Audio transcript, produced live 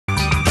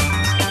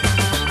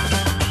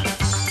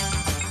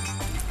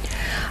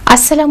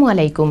আসসালামু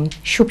আলাইকুম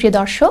সুপ্রিয়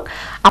দর্শক,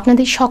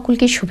 আপনাদের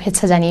সকলকে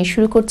শুভেচ্ছা জানিয়ে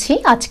শুরু করছি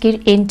আজকের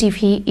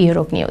এনটিভি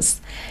ইউরোপ নিউজ।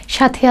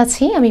 সাথে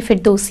আছি আমি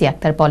ফেরদৌসী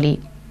আক্তার পলি।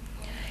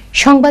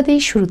 সংবাদের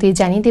শুরুতে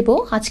জানিয়ে দেব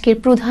আজকের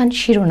প্রধান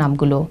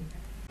শিরোনামগুলো।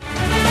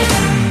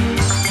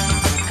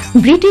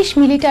 ব্রিটিশ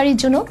মিলিটারির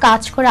জন্য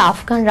কাজ করা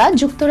আফগানরা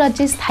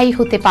যুক্তরাজ্যে স্থায়ী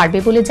হতে পারবে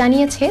বলে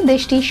জানিয়েছে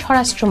দেশটির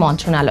স্বরাষ্ট্র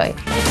মন্ত্রণালয়।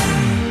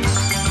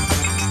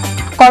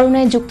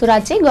 করোনায়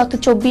যুক্তরাজ্যে গত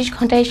 24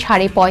 ঘন্টায়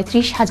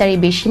 35,500-এর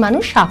বেশি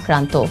মানুষ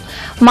আক্রান্ত,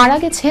 মারা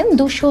গেছেন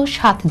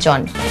 207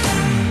 জন।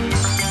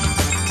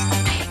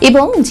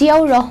 এবং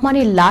জিয়াউর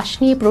রহমানের লাশ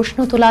নিয়ে প্রশ্ন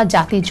তোলা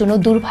জাতির জন্য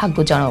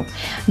দুর্ভাগ্যজনক,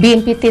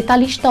 বিএনপির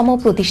 43তম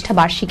প্রতিষ্ঠা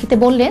বার্ষিকীতে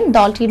বললেন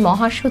দলটির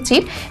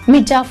মহাসচিব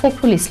মির্জা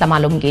ফখরুল ইসলাম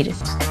আলমগীর।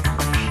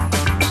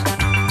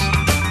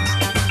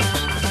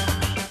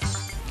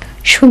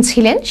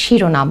 শুনছিলেন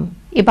শিরোনাম,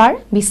 এবার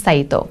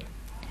বিস্তারিত।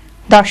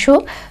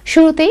 দর্শক,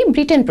 শুরুতেই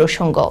ব্রিটেন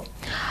প্রসঙ্গ।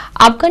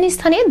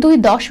 আফগানিস্তানে 2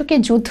 দশকের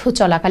যুদ্ধ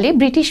চলাকালে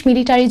ব্রিটিশ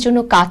মিলিটারির জন্য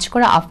কাজ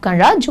করা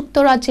আফগানরা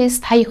যুক্তরাজ্যে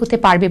স্থায়ী হতে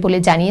পারবে বলে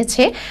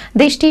জানিয়েছে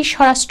দেশটির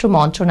স্বরাষ্ট্র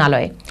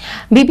মন্ত্রণালয়।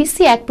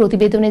 বিবিসি এক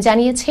প্রতিবেদনে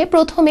জানিয়েছে,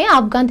 প্রথমে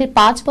আফগানদের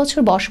 5 বছর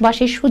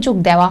বসবাসের সুযোগ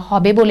দেওয়া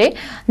হবে বলে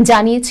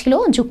জানিয়েছিল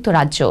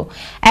যুক্তরাজ্য।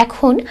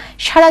 এখন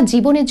সারা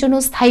জীবনের জন্য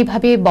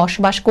স্থায়ীভাবে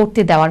বসবাস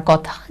করতে দেওয়ার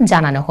কথা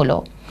জানানো হলো।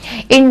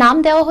 এর নাম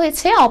দেওয়া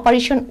হয়েছে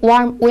অপারেশন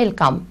ওয়ার্ম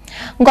ওয়েলকাম।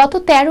 গত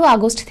 13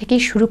 আগস্ট থেকে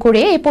শুরু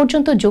করে এ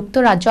পর্যন্ত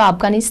যুক্তরাজ্য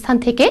আফগানিস্তান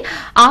থেকে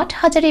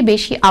 8,000-এর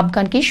বেশি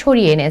আফগানকে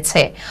সরিয়ে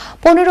এনেছে।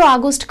 15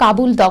 আগস্ট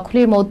কাবুল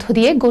দখলের মধ্য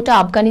দিয়ে গোটা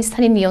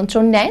আফগানিস্তানের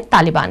নিয়ন্ত্রণ নেয়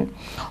তালেবান।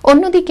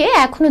 অন্যদিকে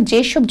এখনো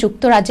যেসব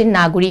যুক্তরাজ্যের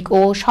নাগরিক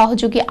ও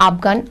সহযোগী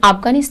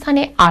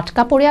আফগানিস্তানে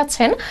আটকা পড়ে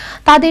আছেন,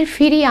 তাদের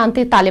ফিরিয়ে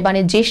আনতে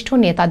তালেবানের জ্যেষ্ঠ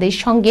নেতাদের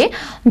সঙ্গে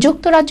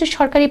যুক্তরাজ্য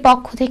সরকারের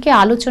পক্ষ থেকে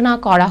আলোচনা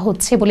করা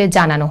হচ্ছে বলে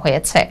জানানো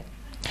হয়েছে।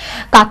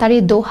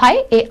 কাতারের দোহায়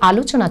এ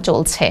আলোচনা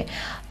চলছে।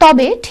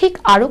 তবে ঠিক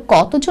আরো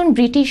কতজন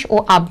ব্রিটিশ ও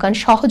আফগান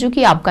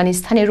সহযোগী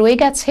আফগানিস্তানে রয়ে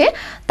গেছে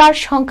তার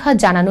সংখ্যা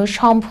জানানো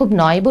সম্ভব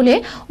নয় বলে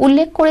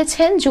উল্লেখ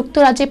করেছেন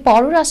যুক্তরাজ্যের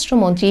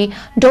পররাষ্ট্রমন্ত্রী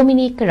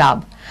ডোমিনিক রাব।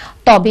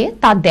 তবে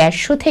তা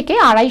 150 থেকে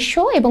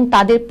 250 এবং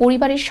তাদের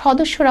পরিবারের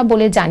সদস্যরা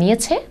বলে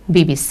জানিয়েছে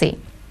বিবিসি।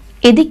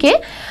 এদিকে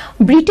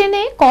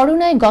ব্রিটেনে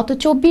করোনায় গত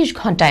 24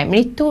 ঘন্টায়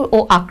মৃত্যু ও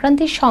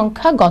আক্রান্তের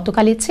সংখ্যা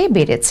গতকালের চেয়ে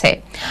বেড়েছে।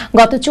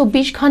 গত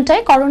 24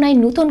 ঘন্টায় করোনায়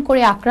নতুন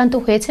করে আক্রান্ত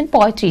হয়েছেন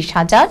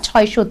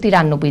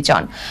 35,693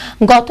 জন।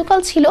 গতকাল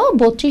ছিল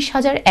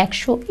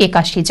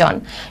 32,181 জন।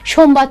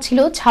 সোমবার ছিল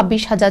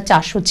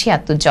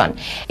 26,476 জন।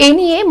 এ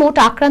নিয়ে মোট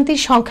আক্রান্তের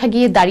সংখ্যা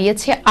গিয়ে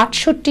দাঁড়িয়েছে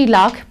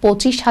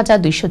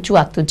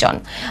 68,25,274 জন।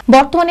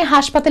 বর্তমানে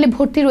হাসপাতালে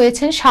ভর্তি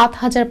রয়েছেন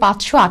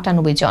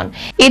 7,598 জন।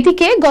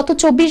 এদিকে গত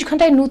 24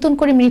 ঘন্টায় নতুন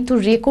করে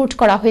মৃত্যুর রেকর্ড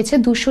করা হয়েছে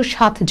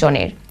 207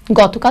 জনের।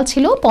 গতকাল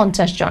ছিল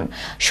 50 জন,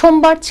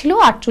 সোমবার ছিল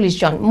 48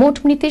 জন। মোট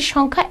মৃতের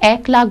সংখ্যা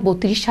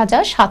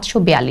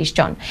 1,32,742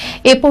 জন।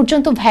 এ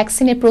পর্যন্ত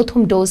ভ্যাকসিনের প্রথম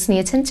ডোজ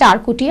নিয়েছেন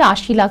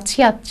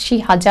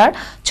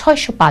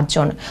 4,80,86,605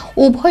 জন।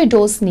 উভয়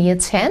ডোজ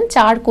নিয়েছেন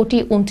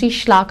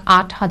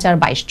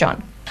 4,29,08,022 জন।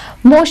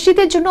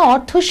 মসজিদের জন্য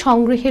অর্থ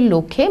সংগ্রহের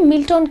লক্ষ্যে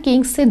মিল্টন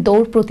কিংসের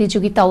দৌড়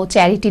প্রতিযোগিতা ও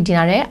চ্যারিটি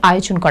ডিনারের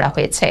আয়োজন করা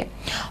হয়েছে।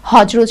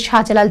 হযরত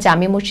শাহজালাল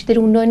জামে মসজিদের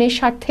উন্নয়নের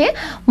স্বার্থে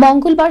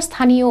মঙ্গলবার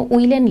স্থানীয়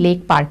উইলেন লেক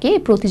পার্কে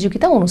এই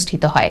প্রতিযোগিতা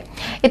অনুষ্ঠিত হয়।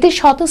 এতে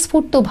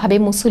স্বতঃস্ফূর্তভাবে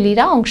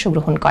মুসল্লিরা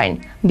অংশগ্রহণ করেন।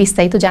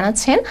 বিস্তারিত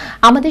জানাচ্ছেন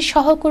আমাদের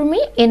সহকর্মী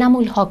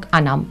এনামুল হক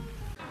আনাম।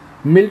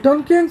 মিল্টন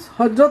কিংস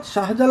হযরত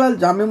শাহজালাল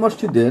জামে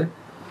মসজিদের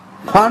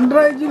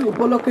ফান্ডরাইজিং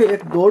উপলক্ষে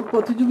এক দৌড়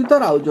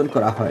প্রতিযোগিতার আয়োজন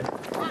করা হয়।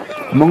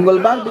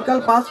 মঙ্গলবার বিকাল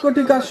 5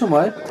 কোটিকার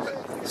সময়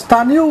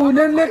স্থানীয়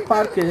উইলেন লেক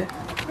পার্কে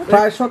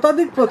প্রায়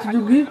শতাধিক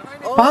প্রতিযোগী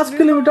 5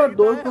 কিলোমিটার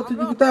দৌড়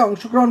প্রতিযোগিতায়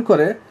অংশগ্রহণ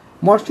করে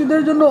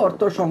মসজিদের জন্য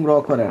অর্থ সংগ্রহ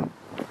করেন।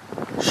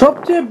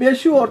 সবচেয়ে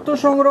বেশি অর্থ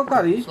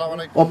সংগ্রহকারী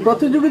ও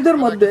প্রতিযোগীদের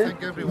মধ্যে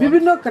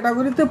বিভিন্ন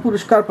ক্যাটাগরিতে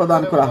পুরস্কার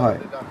প্রদান করা হয়।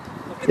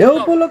 এ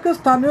উপলক্ষে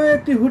স্থানীয়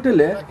একটি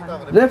হোটেলে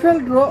রেফেল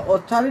ড্র ও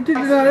চ্যারিটি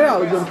ডিনারের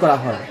আয়োজন করা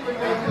হয়।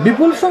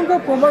 বিপুল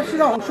সংখ্যক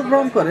প্রবাসীরা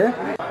অংশগ্রহণ করে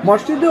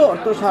মসজিদে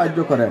অর্থ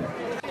সাহায্য করেন।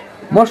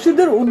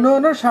 মসজিদের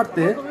উন্নয়নের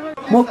স্বার্থে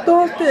মুক্ত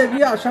হস্তে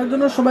এগিয়ে আসার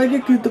জন্য সবাইকে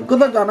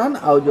কৃতজ্ঞতা জানান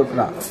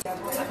আয়োজকরা।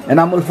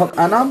 Enamul Haque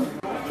Anam,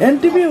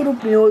 NTV Europe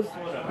news,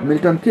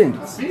 Milton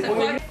Kings.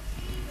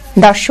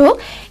 দর্শক,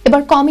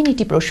 এবার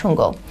কমিউনিটি প্রসঙ্গ।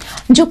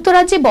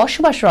 যুক্তরাজ্যে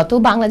বসবাসরত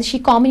বাংলাদেশি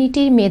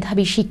কমিউনিটির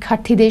মেধাবী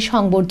শিক্ষার্থীদের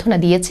সংবর্ধনা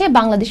দিয়েছে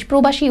বাংলাদেশ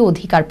প্রবাসী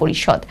অধিকার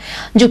পরিষদ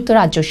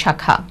যুক্তরাজ্য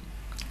শাখা।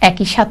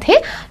 একই সাথে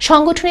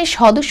সংগঠনের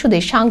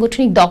সদস্যদের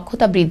সাংগঠনিক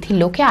দক্ষতা বৃদ্ধির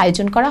লক্ষ্যে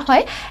আয়োজন করা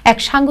হয় এক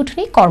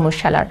সাংগঠনিক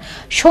কর্মশালার।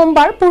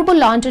 সোমবার পূর্ব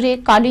লন্ডনের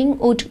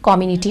কালিংউড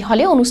কমিউনিটি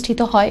হলে অনুষ্ঠিত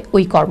হয়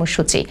ওই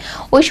কর্মসূচি।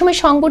 ওই সময়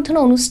সংবর্ধনা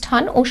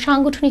অনুষ্ঠান ও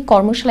সাংগঠনিক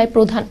কর্মশালায়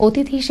প্রধান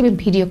অতিথি হিসেবে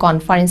ভিডিও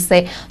কনফারেন্সে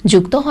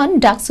যুক্ত হন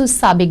ডাকসুস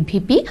সাবেক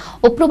ভিপি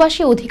ও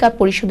প্রবাসী অধিকার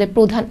পরিষদের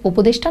প্রধান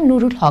উপদেষ্টা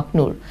নুরুল হক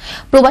নূর।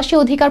 প্রবাসী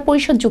অধিকার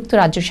পরিষদ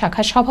যুক্তরাজ্য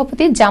শাখার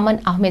সভাপতি জামান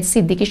আহমেদ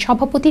সিদ্দিকীর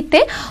সভাপতিত্বে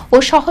ও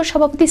সহ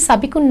সভাপতি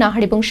সাবিকুন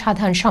নাহার এবং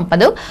সাধারণ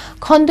সম্পাদক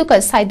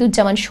খন্দকার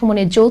সাইদুজ্জামান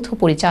সুমনের যৌথ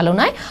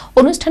পরিচালনায়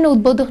অনুষ্ঠানে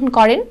উদ্বোধন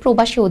করেন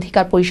প্রবাসী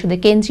অধিকার পরিষদের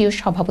কেন্দ্রীয়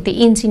সভাপতি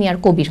ইঞ্জিনিয়ার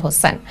কবির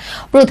হোসেন।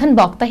 প্রধান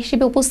বক্তা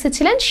হিসেবে উপস্থিত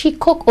ছিলেন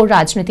শিক্ষক ও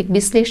রাজনৈতিক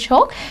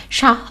বিশ্লেষক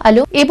শাহ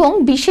আলম এবং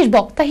বিশেষ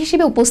বক্তা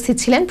হিসেবে উপস্থিত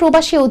ছিলেন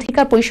প্রবাসী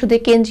অধিকার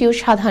পরিষদের কেন্দ্রীয়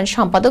সাধারণ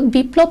সম্পাদক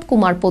বিপ্লব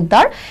কুমার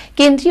পোদ্দার,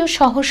 কেন্দ্রীয়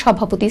সহ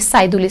সভাপতি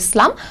সাইদুল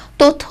ইসলাম,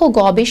 তথ্য ও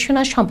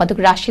গবেষণা সম্পাদক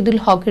রাশিদুল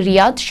হক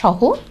রিয়াদ সহ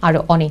আরো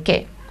অনেকে।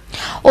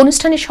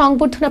 অনুষ্ঠানে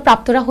সংবর্ধনা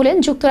প্রাপ্তরা হলেন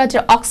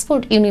যুক্তরাজ্যের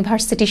অক্সফোর্ড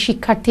ইউনিভার্সিটির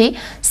শিক্ষার্থী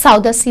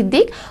সাউদা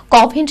সিদ্দিক,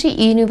 কভেন্ট্রি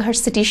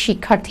ইউনিভার্সিটির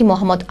শিক্ষার্থী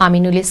মোহাম্মদ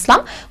আমিনুল ইসলাম,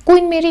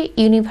 কুইন মেরি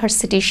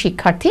ইউনিভার্সিটির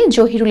শিক্ষার্থী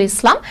জহিরুল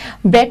ইসলাম,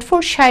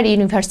 ব্র্যাডফোর্ডশায়ার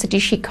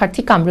ইউনিভার্সিটির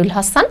শিক্ষার্থী কামরুল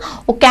হাসান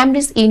ও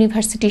ক্যামব্রিজ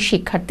ইউনিভার্সিটির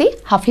শিক্ষার্থী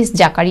হাফিজ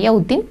জাকারিয়া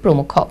উদ্দিন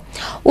প্রমুখ।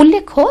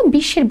 উল্লেখ্য,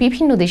 বিশ্বের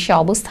বিভিন্ন দেশে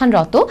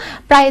অবস্থানরত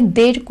প্রায়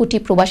 1.5 কোটি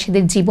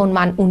প্রবাসীদের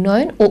জীবনমান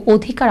উন্নয়ন ও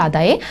অধিকার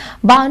আদায়ে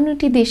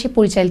 52টি দেশে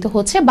পরিচালিত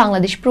হচ্ছে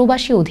বাংলাদেশ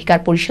প্রবাসী অধিকার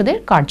পরিষদ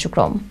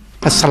কার্যক্রম।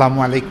 আসসালামু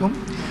আলাইকুম।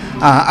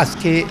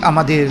 আজকে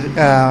আমাদের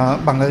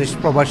বাংলাদেশ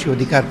প্রবাসী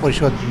অধিকার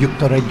পরিষদ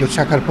যুক্তরাজ্য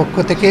শাখার পক্ষ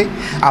থেকে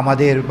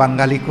আমাদের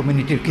বাঙালি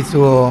কমিউনিটির কিছু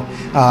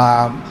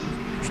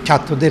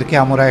ছাত্রদেরকে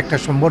আমরা একটা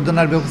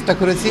সম্বর্ধনার ব্যবস্থা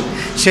করেছি।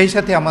 সেই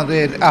সাথে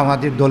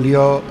আমাদের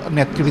দলীয়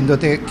নেতৃবৃন্দ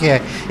থেকে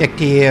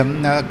একটি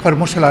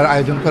কর্মশালার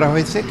আয়োজন করা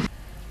হয়েছে।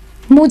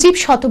 মুজিব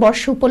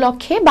শতবর্ষ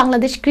উপলক্ষে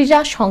বাংলাদেশ ক্রীড়া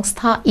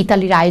সংস্থা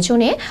ইতালির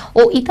আয়োজনে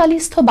ও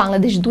ইতালিস্থ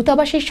বাংলাদেশ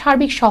দূতাবাসের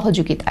সার্বিক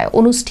সহযোগিতায়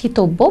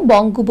অনুষ্ঠিতব্য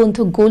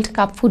Bangabandhu gold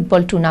cup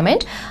football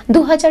tournament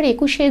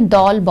 2021-এর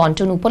দল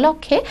বন্টন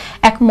উপলক্ষে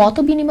এক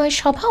মতবিনিময়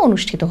সভা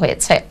অনুষ্ঠিত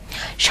হয়েছে।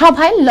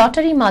 সভায়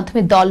লটারির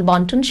মাধ্যমে দল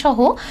বন্টন সহ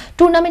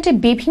টুর্নামেন্টের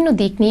বিভিন্ন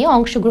দিক নিয়ে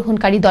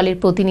অংশগ্রহণকারী দলের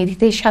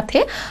প্রতিনিধিদের সাথে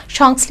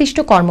সংশ্লিষ্ট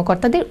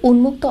কর্মকর্তাদের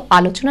উন্মুক্ত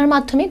আলোচনার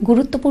মাধ্যমে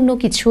গুরুত্বপূর্ণ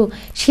কিছু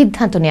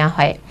সিদ্ধান্ত নেওয়া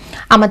হয়।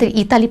 আমাদের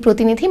ইতালি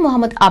প্রতিনিধি মোহাম্মদ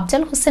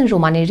আফজাল হোসেন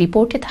রোমানের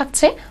রিপোর্টে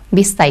থাকছে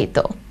বিস্তারিত।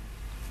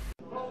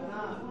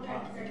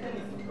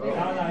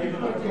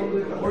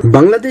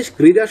 বাংলাদেশ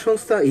ক্রীড়া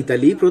সংস্থা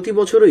ইতালি প্রতি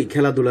বছরই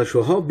খেলাধুলা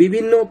সহ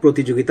বিভিন্ন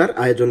প্রতিযোগিতার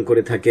আয়োজন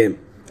করে থাকে।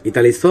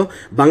 ইতালিস্থ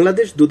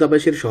বাংলাদেশ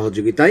দূতাবাসের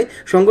সহযোগিতায়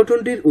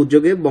সংগঠনটির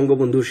উদ্যোগে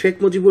বঙ্গবন্ধু শেখ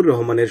মুজিবুর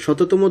রহমানের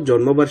শততম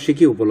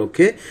জন্মবার্ষিকী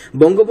উপলক্ষে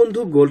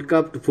Bangabandhu gold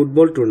cup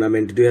football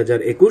tournament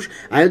 2021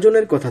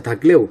 আয়োজনের কথা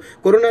থাকলেও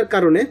করোনার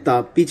কারণে তা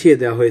পিছিয়ে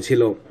দেওয়া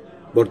হয়েছিল।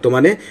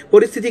 বর্তমানে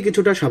পরিস্থিতি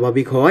কিছুটা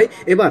স্বাভাবিক হওয়ায়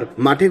এবার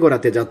মাঠে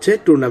গড়াতে যাচ্ছে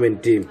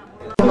টুর্নামেন্টটি।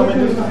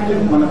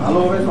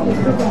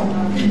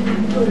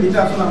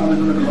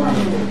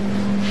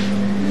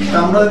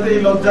 আমরা যাতে এই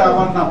লজ্জা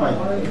আবার না পাই,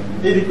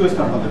 এই রিকোয়েস্ট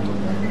আপনাদের।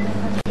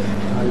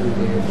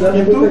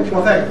 কিন্তু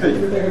কথা একটাই,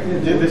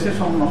 যে দেশের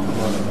সব নষ্ট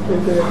করা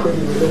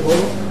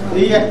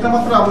এই একটা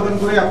মাত্র আবেদন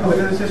করে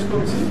আপনাদের কাছে শেষ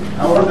করছি।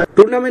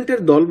 টুর্নামেন্টের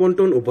দল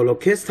বন্টন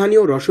উপলক্ষে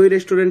স্থানীয় রসই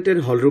রেস্টুরেন্টের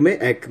হলরুমে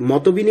এক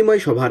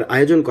মতবিনিময় সভার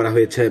আয়োজন করা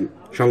হয়েছে।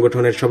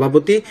 সংগঠনের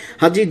সভাপতি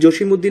হাজী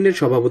জসিমউদ্দিনের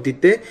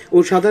সভাপতিত্বে ও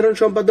সাধারণ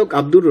সম্পাদক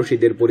আব্দুর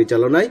রশিদের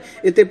পরিচালনায়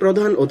এতে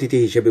প্রধান অতিথি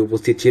হিসেবে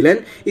উপস্থিত ছিলেন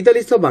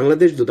ইতালিস্থ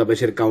বাংলাদেশ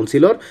দূতাবাসের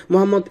কাউন্সিলর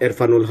মোহাম্মদ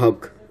এরফানুল হক।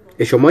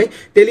 এ সময়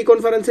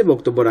টেলিকনফারেন্সে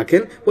বক্তব্য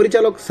রাখেন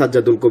পরিচালক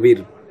সাজ্জাদুল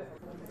কবির।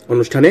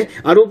 অনুষ্ঠানে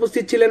আরও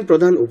উপস্থিত ছিলেন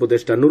প্রধান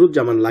উপদেষ্টা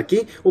নুরুজ্জামান লাকি,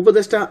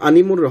 উপদেষ্টা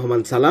আনিমুর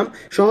রহমান সালাম,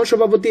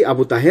 সহসভাপতি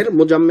আবু তাহের,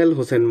 মোজাম্মেল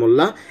হোসেন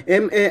মোল্লা,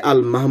 MA আল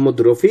মাহমুদ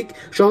রফিক,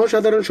 সহ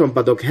সাধারণ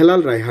সম্পাদক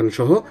হেলাল রায়হান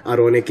সহ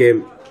আরো অনেকে।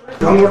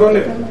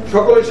 সংগঠনের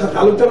সকলের সাথে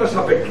আলোচনার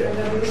সাপেক্ষে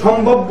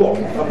সম্ভাব্য,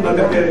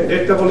 আপনাদেরকে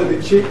ডেটটা বলে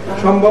দিচ্ছি,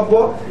 সম্ভাব্য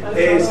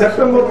এই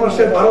সেপ্টেম্বর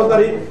মাসের 12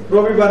 তারিখ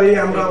রবিবারে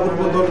আমরা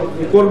উদ্বোধন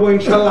করবো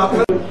ইনশাআল্লাহ।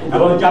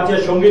 এবং জাতীয়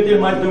সঙ্গীতের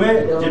মাধ্যমে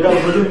যেটা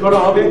উদ্বোধন করা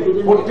হবে,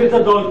 প্রত্যেকটা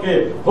দলকে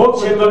হোক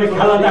সে দলে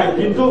খেলা যায়,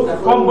 কিন্তু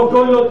কমপক্ষে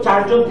হলো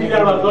 4 জন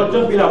প্লেয়ার বা 10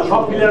 জন প্লেয়ার,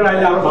 সব প্লেয়ার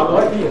আইলে আরো ভালো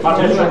হয়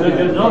মাঠের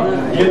সৌন্দর্যের জন্য।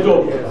 যেহেতু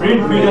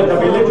প্রিন্ট মিডিয়া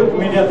থাকবে, ইলেকট্রনিক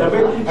মিডিয়া থাকবে,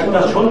 একটা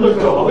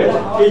সৌন্দর্য হবে।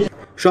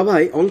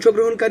 সভায়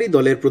অংশগ্রহণকারী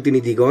দলের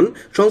প্রতিনিধিগণ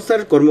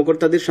সংস্থার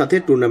কর্মকর্তাদের সাথে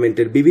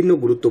টুর্নামেন্টের বিভিন্ন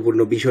গুরুত্বপূর্ণ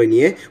বিষয়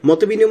নিয়ে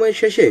মতবিনিময়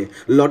শেষে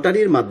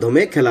লটারির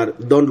মাধ্যমে খেলার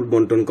দল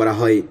বন্টন করা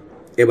হয়।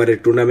 এবারের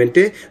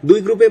টুর্নামেন্টে 2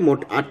 গ্রুপে মোট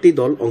 8টি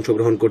দল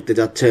অংশগ্রহণ করতে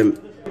যাচ্ছে।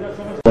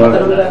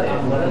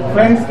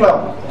 Friends club,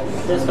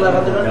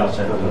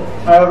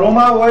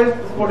 Ruma West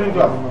sporting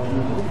club,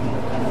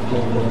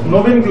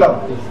 নবীন ক্লাব।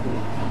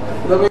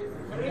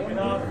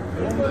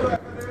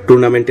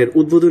 টুর্নামেন্টের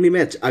উদ্বোধনী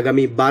ম্যাচ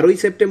আগামী 12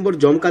 সেপ্টেম্বর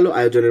জমকালো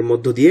আয়োজনের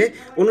মধ্য দিয়ে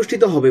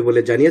অনুষ্ঠিত হবে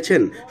বলে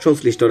জানিয়েছেন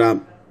সংশ্লিষ্টরা।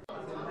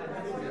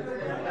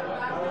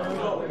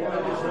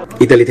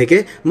 ইতালি থেকে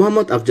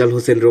Mohammad Afzal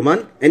Hossain Roman,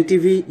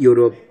 NTV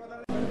Europe.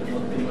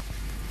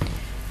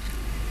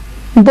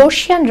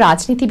 বর্ষিয়ান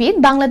রাজনীতিবিদ,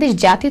 বাংলাদেশ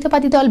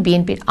জাতীয়তাবাদী দল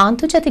বিএনপির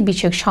আন্তর্জাতিক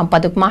বিষয়ক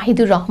সম্পাদক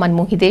মাহিদুর রহমান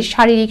মুহিদের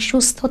শারীরিক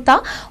সুস্থতা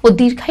ও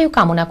দীর্ঘায়ু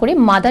কামনা করে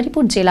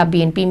মাদারীপুর জেলা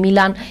বিএনপি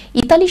মিলান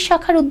ইতালি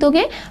শাখার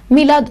উদ্যোগে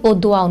মিলাদ ও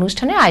দোয়া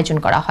অনুষ্ঠানের আয়োজন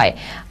করা হয়।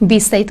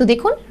 বিস্তারিত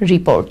দেখুন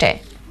রিপোর্টে।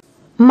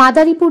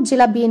 মাদারীপুর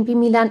জেলা বিএনপি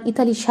মিলান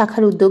ইতালি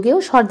শাখার উদ্যোগেও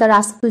সর্দার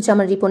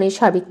আসাদুজ্জামান রিপনের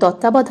সার্বিক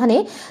তত্ত্বাবধানে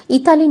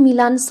ইতালি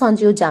মিলান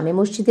সঞ্জীয় জামে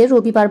মসজিদে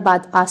রবিবার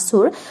বাদ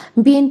আসর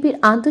বিএনপির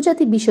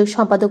আন্তর্জাতিক বিষয়ক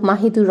সম্পাদক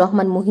মাহিদুর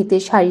রহমান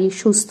মুহিতের শারীরিক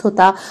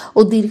সুস্থতা ও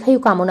দীর্ঘায়ু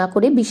কামনা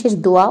করে বিশেষ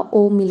দোয়া ও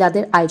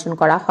মিলাদের আয়োজন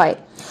করা হয়।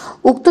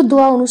 উক্ত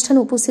দোয়া অনুষ্ঠানে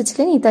উপস্থিত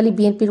ছিলেন ইতালি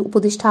বিএনপির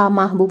উপদেষ্টা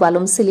মাহবুব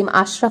আলম সেলিম,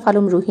 আশরাফ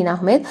আলম, রুহিন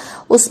আহমেদ,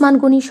 ওসমান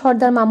গনি,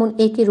 সর্দার মামুন,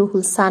 একে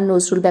রুহুল সান,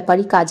 নজরুল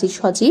ব্যাপারী, কাজী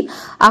সজীব,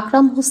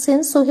 আকরাম হোসেন,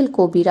 সোহেল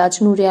কবিরাজ,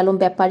 নূরে আলম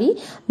ব্যাপারী,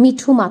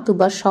 মিঠু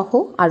মাতুব্বার সহ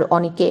আরো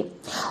অনেকে।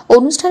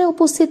 অনুষ্ঠানে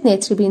উপস্থিত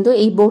নেতৃবৃন্দ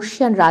এই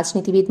বর্ষিয়ান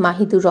রাজনীতিবিদ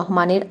মাহিদুর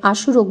রহমানের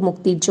আশুরোগ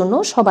মুক্তির জন্য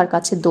সবার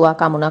কাছে দোয়া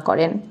কামনা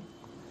করেন।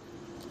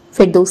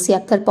 ফেরদৌসী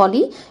আক্তার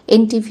পলি,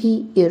 NTV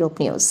Europe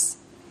news.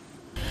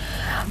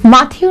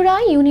 Mathiura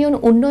union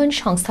উন্নয়ন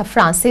সংস্থা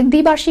ফ্রান্সের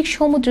দ্বিবার্ষিক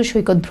সমুদ্র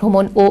সৈকত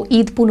ভ্রমণ ও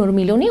ঈদ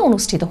পুনর্মিলনী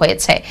অনুষ্ঠিত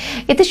হয়েছে।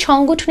 এতে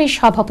সংগঠনের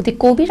সভাপতি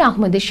কবির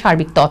আহমেদের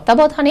সার্বিক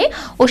তত্ত্বাবধানে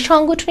ও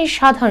সংগঠনের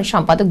সাধারণ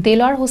সম্পাদক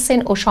দেলোয়ার হোসেন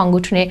ও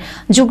সংগঠনের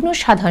যুগ্ম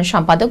সাধারণ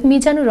সম্পাদক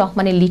মিজানুর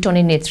রহমানের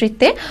লিটনের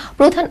নেতৃত্বে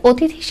প্রধান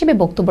অতিথি হিসেবে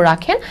বক্তব্য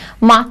রাখেন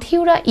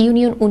মাথিউরা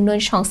ইউনিয়ন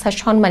উন্নয়ন সংস্থার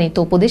সম্মানিত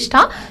উপদেষ্টা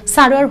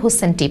সারোয়ার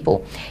হোসেন টিপু।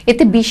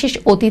 এতে বিশেষ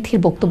অতিথির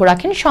বক্তব্য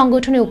রাখেন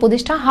সংগঠনের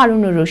উপদেষ্টা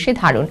হারুনুর রশিদ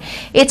হারুন।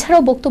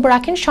 এছাড়াও বক্তব্য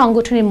রাখেন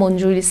সংগঠনের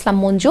মঞ্জুরুল ইসলাম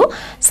মঞ্জু,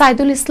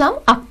 সাইদুল ইসলাম,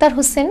 আক্তার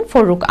হোসেন,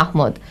 ফরুক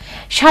আহমদ।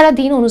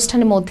 সারাদিন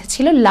অনুষ্ঠানের মধ্যে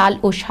ছিল লাল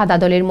ও সাদা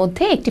দলের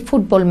মধ্যে একটি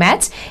ফুটবল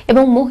ম্যাচ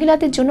এবং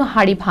মহিলাদের জন্য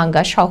হাড়ি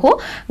ভাঙ্গা সহ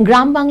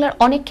গ্রাম বাংলার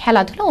অনেক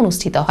খেলাধুলা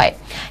অনুষ্ঠিত হয়।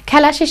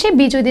 খেলা শেষে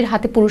বিজয়ীদের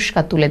হাতে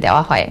পুরস্কার তুলে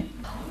দেওয়া হয়।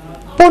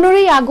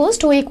 15ই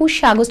আগস্ট ও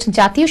 21শে আগস্ট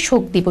জাতীয়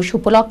শোক দিবস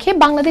উপলক্ষে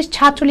বাংলাদেশ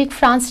ছাত্রলীগ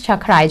ফ্রান্স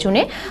শাখার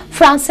আয়োজনে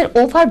ফ্রান্সের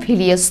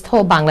ওভারভিলিয়েস্থ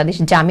বাংলাদেশ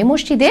জামে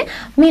মসজিদে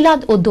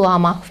মিলাদ ও দোয়া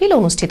মাহফিল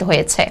অনুষ্ঠিত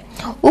হয়েছে।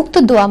 উক্ত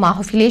দোয়া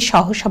মাহফিলে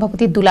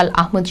সহসভাপতি দুলাল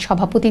আহমেদ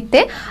সভাপতিত্বে,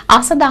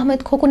 আসাদ আহমেদ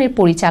খোকনের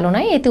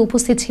পরিচালনায় এতে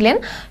উপস্থিত ছিলেন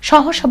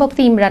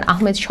সহসভাপতি ইমরান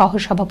আহমেদ,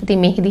 সহসভাপতি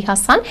মেহেদি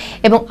হাসান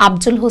এবং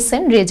আফজল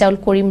হোসেন, রেজাউল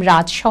করিম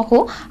রাজ সহ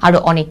আরো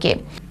অনেকে।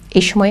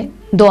 এই সময়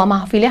দোয়া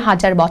মাহফিলে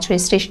হাজার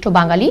বছরের শ্রেষ্ঠ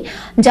বাঙালি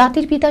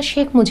জাতির পিতা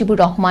শেখ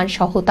মুজিবুর রহমান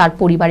সহ তার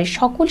পরিবারের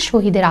সকল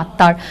শহীদের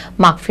আত্মার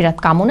মাগফিরাত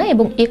কামনা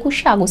এবং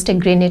 21শে আগস্টে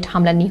গ্রেনেড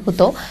হামলা নিহত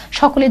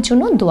সকলের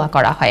জন্য দোয়া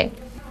করা হয়।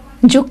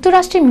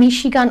 যুক্তরাষ্ট্রের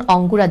মিশিগান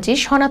অঙ্গরাজ্যে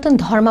সনাতন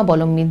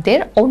ধর্মাবলম্বীদের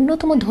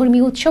অন্যতম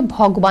ধর্মীয় উৎসব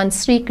ভগবান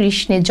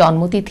শ্রীকৃষ্ণের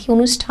জন্মতিথি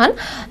অনুষ্ঠান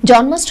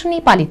জন্মাষ্টমী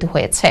পালিত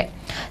হয়েছে।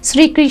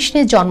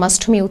 শ্রীকৃষ্ণের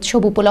জন্মাষ্টমী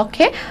উৎসব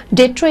উপলক্ষে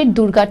ডেট্রয়েট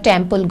দুর্গা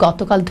টেম্পল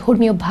গতকাল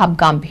ধর্মীয় ভাব,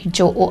 গাম্ভীর্য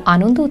ও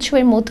আনন্দ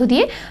উৎসবের মধ্য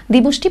দিয়ে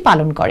দিবসটি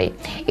পালন করে।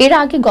 এর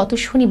আগে গত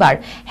শনিবার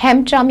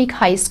হ্যামট্রামিক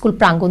হাই স্কুল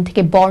প্রাঙ্গণ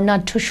থেকে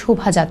বর্ণাঢ্য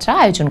শোভাযাত্রা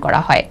আয়োজন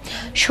করা হয়।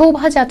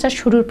 শোভাযাত্রা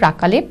শুরুর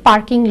প্রাক্কালে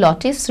পার্কিং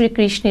লটে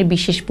শ্রীকৃষ্ণের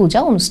বিশেষ পূজা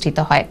অনুষ্ঠিত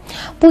হয়।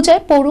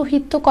 পূজায়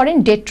পৌরোহিত্য করেন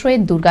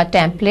ডেট্রয়েট দুর্গা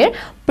টেম্পলের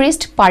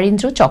প্রিস্ট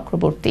পারিন্দ্র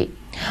চক্রবর্তী।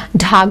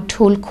 ঢাক,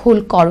 ঢোল, খোল,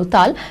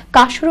 করতাল,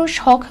 কাসর ও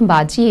শখ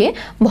বাজিয়ে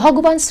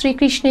ভগবান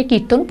শ্রীকৃষ্ণের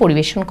কীর্তন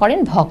পরিবেশন করেন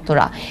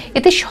ভক্তরা।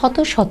 এতে শত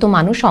শত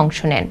মানুষ অংশ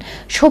নেন।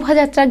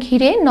 শোভাযাত্রা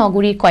ঘিরে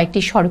নগরীর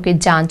কয়েকটি সড়কের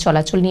যান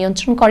চলাচল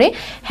নিয়ন্ত্রণ করে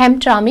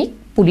হ্যামট্রামিক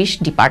পুলিশ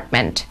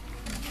ডিপার্টমেন্ট।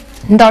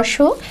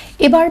 দর্শক,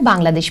 এবার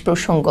বাংলাদেশ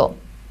প্রসঙ্গ।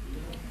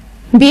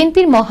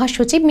 বিএনপির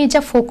মহাসচিব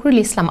মির্জা ফখরুল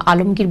ইসলাম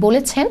আলমগীর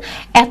বলেছেন,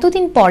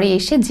 এতদিন পরে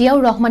এসে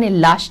জিয়াউর রহমানের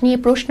লাশ নিয়ে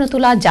প্রশ্ন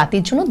তোলা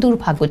জাতির জন্য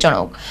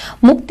দুর্ভাগ্যজনক।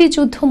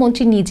 মুক্তিযুদ্ধ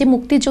মন্ত্রী নিজে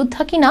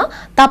মুক্তিযোদ্ধা কিনা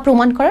তা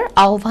প্রমাণ করার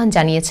আহ্বান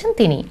জানিয়েছেন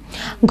তিনি।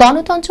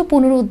 গণতন্ত্র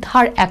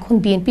পুনরুদ্ধার এখন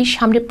বিএনপির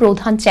সামনে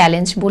প্রধান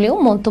চ্যালেঞ্জ বলেও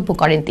মন্তব্য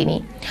করেন তিনি।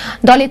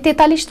 দলের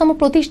 43তম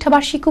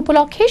প্রতিষ্ঠাবার্ষিকী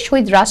উপলক্ষে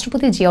শহীদ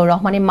রাষ্ট্রপতি জিয়াউর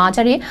রহমানের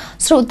মাজারে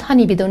শ্রদ্ধা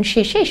নিবেদন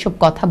শেষে এসব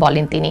কথা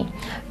বলেন তিনি।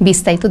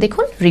 বিস্তারিত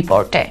দেখুন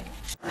রিপোর্টে।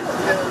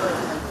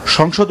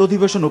 সংসদ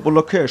অধিবেশন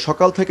উপলক্ষে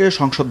সকাল থেকে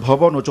সংসদ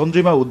ভবন ও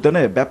চন্দ্রিমা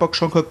উদ্যানে ব্যাপক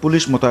সংখ্যক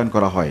পুলিশ মোতায়েন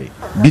করা হয়।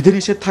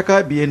 বিধিনিষেধ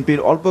থাকায় বিএনপির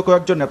অল্প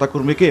কয়েকজন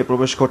নেতাকর্মীকে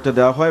প্রবেশ করতে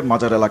দেওয়া হয়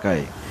মাজার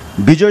এলাকায়।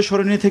 বিজয়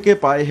সরণি থেকে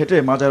পায়ে হেঁটে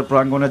মাজার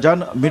প্রাঙ্গণে যান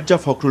মির্জা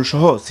ফখরুল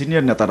সহ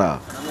সিনিয়র নেতারা।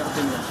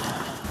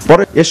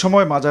 পরে এ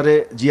সময় মাজারে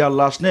জিয়ার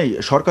লাশ নেই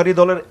সরকারি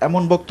দলের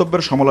এমন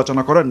বক্তব্যের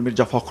সমালোচনা করেন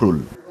মির্জা ফখরুল।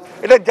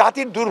 এটা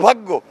জাতির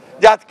দুর্ভাগ্য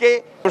যে আজকে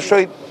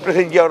শহীদ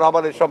প্রেসিডেন্ট জিয়াউর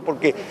রহমানের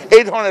সম্পর্কে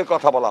এই ধরনের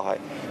কথা বলা হয়।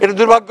 এটা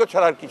দুর্ভাগ্য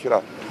ছাড়া আর কিছু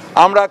না।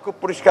 আমরা খুব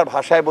পরিষ্কার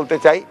ভাষায় বলতে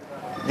চাই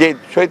যে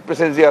শহীদ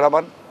প্রেসিডেন্ট জিয়াউর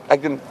রহমান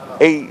একজন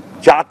এই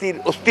জাতির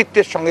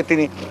অস্তিত্বের সঙ্গে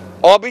তিনি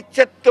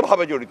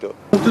অবিচ্ছেদ্যভাবে জড়িত।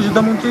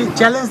 মুক্তিযোদ্ধামন্ত্রী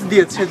চ্যালেঞ্জ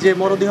দিয়েছে যে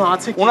মরদেহ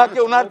আছে, ওনাকে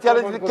ওনার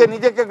চ্যালেঞ্জকে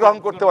নিজেকে গ্রহণ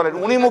করতে পারেন।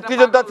 উনি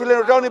মুক্তিযোদ্ধা ছিলেন,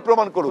 ওটা উনি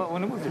প্রমাণ করুন।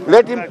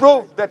 Let him prove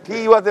that he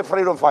was A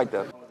freedom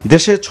fighter.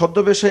 দেশে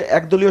ছদ্মবেশে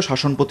একদলীয়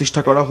শাসন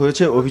প্রতিষ্ঠা করা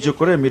হয়েছে অভিযোগ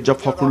করে মির্জা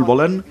ফখরুল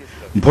বলেন,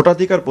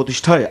 ভোটাধিকার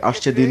প্রতিষ্ঠায়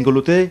আসছে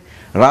দিনগুলোতে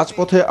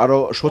রাজপথে আরো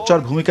সোচ্চার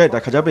ভূমিকায়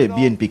দেখা যাবে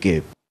বিএনপিকে।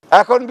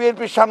 এখন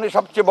বিএনপির সামনে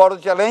সবচেয়ে বড়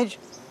চ্যালেঞ্জ,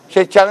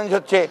 সেই চ্যালেঞ্জ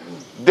হচ্ছে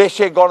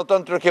দেশে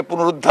গণতন্ত্রকে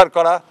পুনরুদ্ধার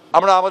করা।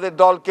 আমরা আমাদের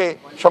দলকে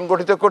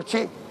সংগঠিত করছি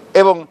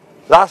এবং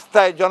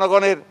রাস্তায়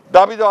জনগণের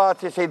দাবি দেওয়া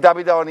আছে, সেই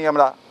দাবি দেওয়া নিয়ে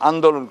আমরা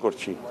আন্দোলন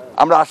করছি।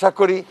 আমরা আশা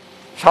করি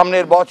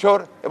সামনের বছর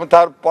এবং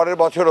তার পরের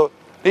বছরও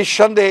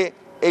নিঃসন্দেহে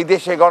এই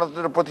দেশে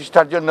গণতন্ত্র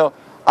প্রতিষ্ঠার জন্য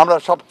আমরা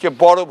সবচেয়ে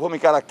বড়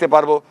ভূমিকা রাখতে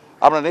পারবো,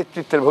 আমরা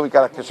নেতৃত্বের ভূমিকা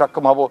রাখতে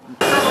সক্ষম হব।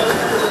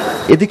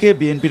 এদিকে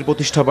বিএনপির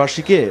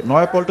প্রতিষ্ঠাবার্ষিকীতে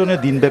নয়াপল্টনে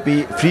দিনব্যাপী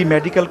ফ্রি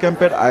মেডিকেল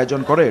ক্যাম্পের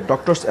আয়োজন করে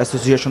doctors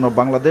association of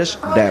Bangladesh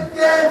dab.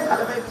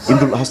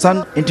 Imrul Hasan,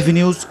 NTV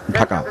news,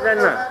 Dhaka.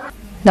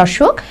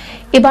 দর্শক,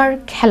 এবার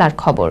খেলার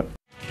খবর।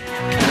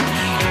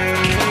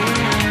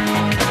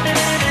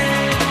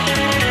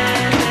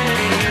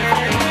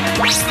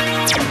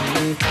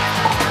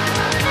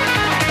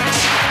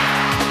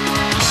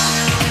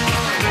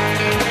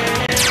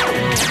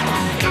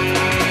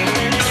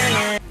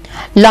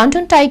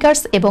 লন্ডন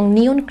টাইগার্স এবং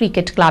নিয়ন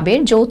ক্রিকেট ক্লাবের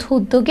যৌথ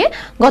উদ্যোগে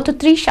গত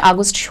 30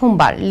 আগস্ট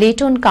সোমবার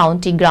লেটন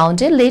কাউন্টি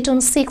গ্রাউন্ডে লেটন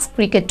 6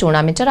 ক্রিকেট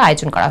টুর্নামেন্টের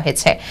আয়োজন করা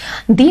হয়েছে।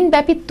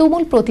 দিনব্যাপী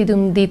তুমুল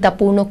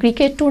প্রতিদ্বন্দ্বিতাপূর্ণ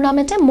ক্রিকেট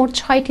টুর্নামেন্টে মোট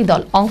 6টি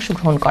দল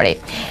অংশগ্রহণ করে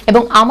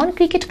এবং আমান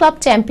ক্রিকেট ক্লাব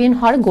চ্যাম্পিয়ন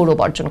হওয়ার গৌরব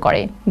অর্জন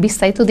করে।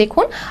 বিস্তারিত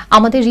দেখুন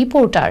আমাদের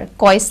রিপোর্টার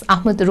কয়েস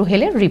আহমেদ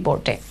রুহেলের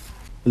রিপোর্টে।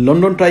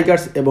 লন্ডন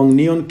টাইগার্স এবং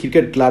নিয়ন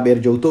ক্রিকেট ক্লাবের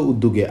যৌথ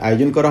উদ্যোগে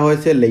আয়োজন করা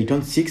হয়েছে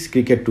লেইটন 6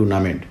 ক্রিকেট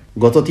টুর্নামেন্ট।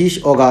 গত 30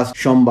 অগাস্ট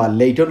সোমবার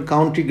লেইটন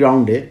কাউন্টি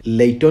গ্রাউন্ডে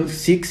লেইটন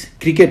 6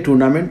 ক্রিকেট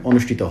টুর্নামেন্ট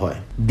অনুষ্ঠিত হয়।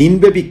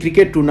 দিনব্যাপী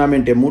ক্রিকেট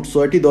টুর্নামেন্টে মোট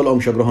 6টি দল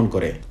অংশগ্রহণ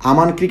করে।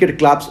 আমান ক্রিকেট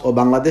ক্লাবস ও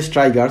বাংলাদেশ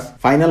টাইগার্স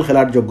ফাইনাল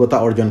খেলার যোগ্যতা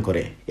অর্জন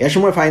করে। এ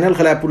সময় ফাইনাল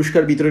খেলায়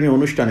পুরস্কার বিতরণী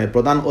অনুষ্ঠানে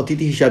প্রধান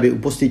অতিথি হিসাবে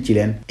উপস্থিত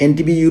ছিলেন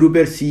এনটিভি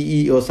ইউরোপের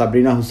সিইও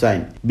সাবরিনা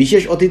হুসাইন।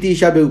 বিশেষ অতিথি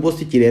হিসাবে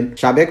উপস্থিত ছিলেন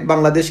সাবেক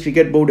বাংলাদেশ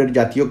ক্রিকেট বোর্ডের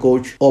জাতীয়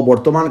কোচ ও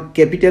বর্তমান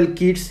ক্যাপিটাল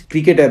কিডস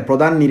ক্রিকেটের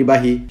প্রধান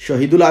নির্বাহী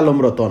শহীদুল আলম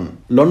রতন,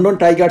 লন্ডন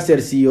টাইগার্সের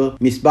সিইও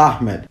মিসবাহ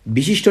আহমেদ,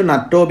 বিশিষ্ট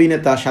নাট্য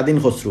অভিনেতা স্বাধীন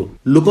খসরু,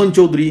 লুকন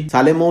চৌধুরী,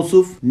 সালেম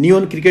মৌসুফ,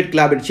 নিয়ন ক্রিকেট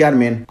ক্লাবের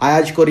চেয়ারম্যান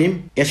আয়াজ করিম।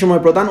 এ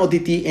সময় প্রধান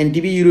অতিথি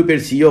এনটিভি ইউরোপের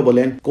সিইও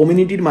বলেন,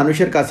 কমিউনিটির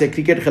মানুষের কাছে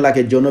ক্রিকেট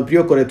খেলাকে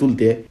জনপ্রিয় করে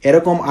তুলতে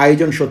এরকম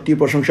আয়োজন সত্যি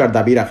প্রশংসার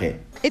দাবি রাখে।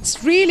 It's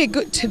really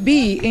good to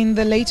be in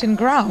the Leighton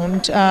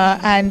ground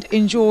and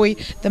enjoy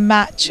the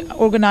match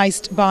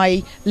organised by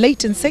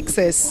Leighton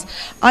Sixes.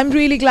 I'm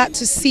really glad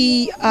to see,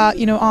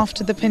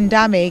 after the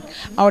pandemic,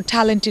 our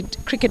talented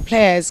cricket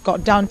players got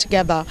down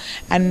together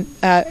and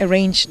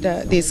arranged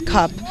this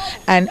cup.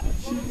 And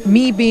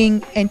me being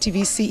NTV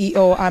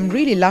CEO, I'm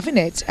really loving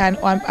it, and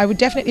I would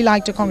definitely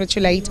like to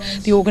congratulate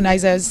the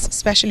organisers,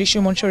 especially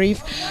Shumon Sharif.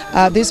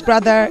 This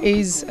brother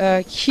is a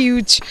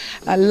huge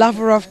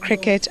lover of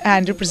cricket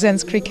and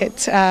represents cricket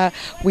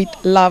with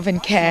love and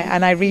care,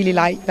 and I really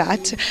like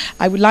that.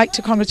 I would like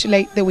to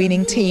congratulate the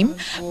winning team,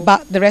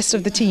 but the rest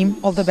of the team,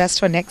 all the best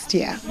for next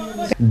year.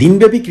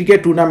 দিনব্যাপী cricket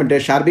টুর্নামেন্টে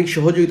সার্বিক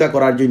সহযোগিতা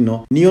করার জন্য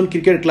নিয়ন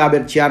cricket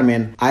ক্লাবের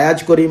chairman Ayaz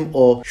করিম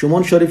ও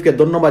সুমন শরীফকে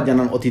ধন্যবাদ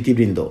জানান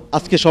অতিথিবৃন্দ।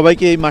 আজকে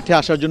সবাইকে এই মাঠে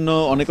আসার জন্য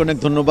অনেক অনেক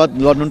ধন্যবাদ।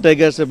 লন্ডন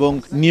টাইগার্স এবং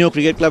নিও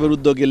ক্রিকেট ক্লাবের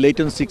উদ্যোগে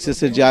লেইটন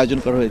সিক্সেসের যে আয়োজন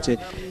করা হয়েছে,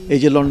 এই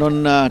যে লন্ডন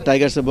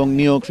টাইগার্স এবং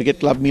নিও ক্রিকেট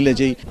ক্লাব মিলে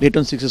যেই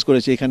লেইটন সিক্সেস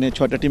করেছে, এখানে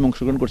 6টা টিম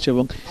অংশগ্রহণ করছে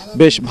এবং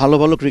বেশ ভালো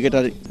ভালো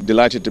cricketer.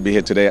 Delighted to be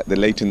here today at the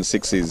Leighton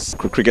Sixes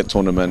cricket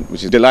tournament,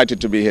 which is delighted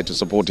to be here to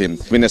support him.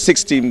 It's been a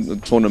 6-team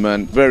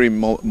tournament, very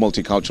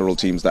multicultural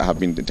teams that have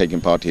been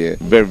taking part here.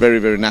 Very, very,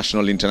 very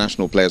national,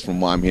 international players from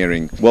what I'm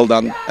hearing. Well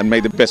done, and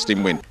may the best team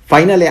win.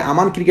 ফাইনালে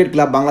আমান cricket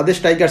club Bangladesh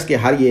টাইগার্সকে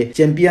হারিয়ে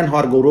champion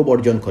হওয়ার গৌরব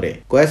অর্জন করে।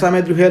 কয়েস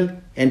আহমেদ রুহেল,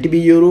 NTV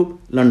Europe,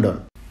 London.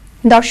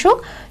 দর্শক,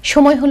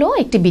 সময় হলো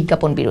একটি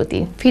বিজ্ঞাপন বিরতি।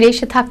 ফিরে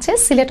এসে থাকছে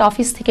সিলেট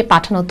অফিস থেকে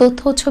পাঠানো তথ্য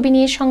ও ছবি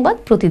নিয়ে সংবাদ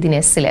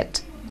প্রতিদিনের সিলেট।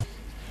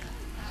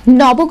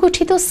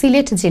 নবগঠিত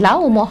সিলেট জেলা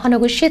ও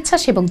মহানগর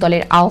স্বেচ্ছাসেবক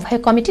দলের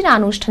আহ্বায়ক কমিটির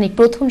আনুষ্ঠানিক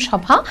প্রথম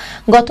সভা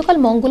গতকাল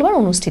মঙ্গলবার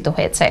অনুষ্ঠিত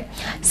হয়েছে।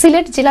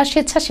 সিলেট জেলা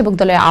স্বেচ্ছাসেবক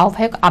দলের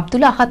আহ্বায়ক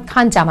আব্দুল আহাদ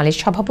খান জামালের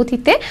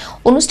সভাপতিত্বে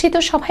অনুষ্ঠিত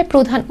সভায়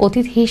প্রধান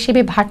অতিথি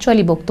হিসেবে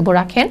ভার্চুয়ালি বক্তব্য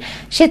রাখেন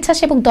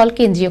স্বেচ্ছাসেবক দল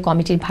কেন্দ্রীয়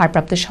কমিটির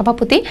ভারপ্রাপ্ত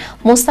সভাপতি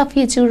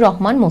মোস্তাফিজুর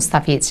রহমান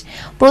মোস্তাফিজ।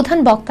 প্রধান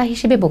বক্তা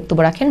হিসেবে বক্তব্য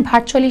রাখেন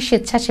ভার্চুয়ালি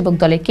স্বেচ্ছাসেবক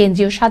দলের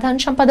কেন্দ্রীয় সাধারণ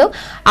সম্পাদক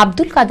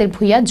আব্দুল কাদের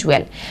ভুইয়া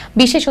জুয়েল।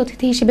 বিশেষ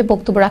অতিথি হিসেবে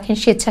বক্তব্য রাখেন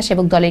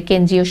স্বেচ্ছাসেবক দলের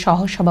কেন্দ্রীয়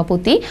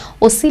সহসভাপতি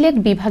ও সিলেট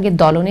বিভাগের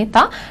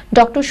দলনেতা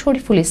ডক্টর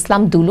শরীফুল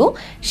ইসলাম দুলু,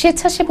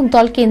 স্বেচ্ছাসেবক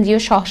দল কেন্দ্রীয়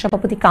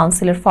সহসভাপতি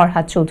কাউন্সিলর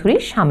ফরহাদ চৌধুরী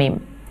শামীম।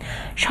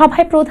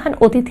 সভায় প্রধান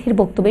অতিথির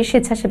বক্তব্যে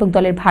স্বেচ্ছাসেবক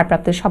দলের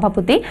ভারপ্রাপ্ত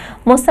সভাপতি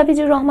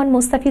মোস্তাফিজুর রহমান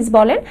মোস্তাফিজ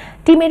বলেন,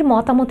 টিমের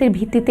মতামতের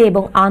ভিত্তিতে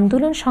এবং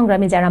আন্দোলন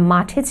সংগ্রামে যারা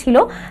মাঠে ছিল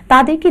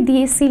তাদেরকে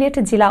দিয়ে সিলেট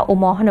জেলা ও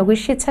মহানগর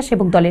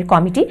স্বেচ্ছাসেবক দলের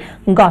কমিটি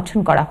গঠন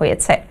করা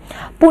হয়েছে।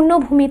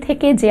 পুণ্যভূমি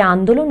থেকে যে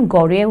আন্দোলন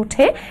গড়ে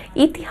ওঠে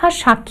ইতিহাস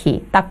সাক্ষী,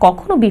 তা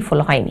কখনো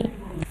বিফল হয়নি।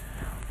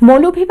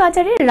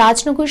 মৌলভীবাজারের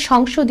রাজনগর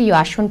সংসদীয়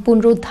আসন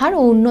পুনরুদ্ধার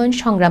ও উন্নয়ন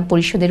সংগ্রাম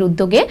পরিষদের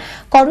উদ্যোগে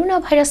করোনা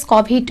ভাইরাস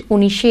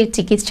কোভিড-19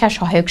 চিকিৎসা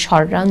সহায়ক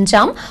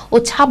সরঞ্জাম ও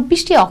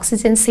 26টি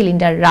অক্সিজেন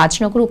সিলিন্ডার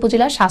রাজনগর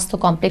উপজেলা স্বাস্থ্য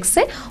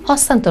কমপ্লেক্সে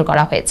হস্তান্তর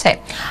করা হয়েছে।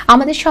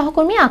 আমাদের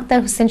সহকর্মী আক্তার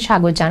হোসেন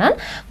সাগর জানান,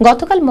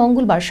 গতকাল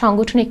মঙ্গলবার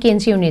সংগঠনের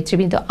কেন্দ্রীয়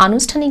নেতৃবৃন্দ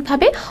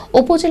আনুষ্ঠানিকভাবে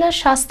উপজেলা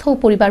স্বাস্থ্য ও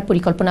পরিবার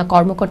পরিকল্পনা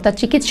কর্মকর্তা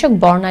চিকিৎসক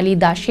বর্ণালী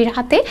দাসের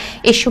হাতে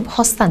এসব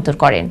হস্তান্তর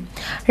করেন।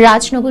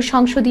 রাজনগর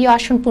সংসদীয়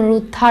আসন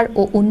পুনরুদ্ধার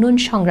ও উন্নয়ন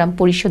সংগ্রাম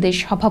পরিষদের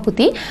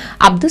সভাপতি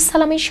আব্দুস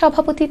সালামের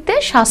সভাপতিত্বে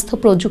স্বাস্থ্য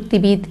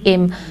প্রযুক্তিবিদ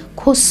এম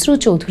খসরু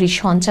চৌধুরীর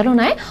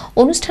সঞ্চালনায়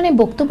অনুষ্ঠানে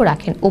বক্তব্য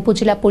রাখেন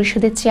উপজেলা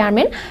পরিষদের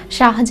চেয়ারম্যান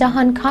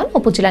শাহজাহান খান,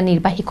 উপজেলা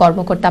নির্বাহী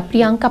কর্মকর্তা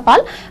প্রিয়াঙ্কা পাল,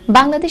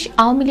 বাংলাদেশ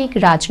আওয়ামী লীগ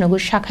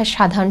রাজনগর শাখার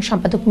সাধারণ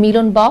সম্পাদক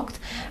মিলন বক্ত,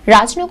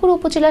 রাজনগর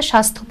উপজেলা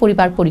স্বাস্থ্য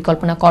পরিবার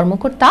পরিকল্পনা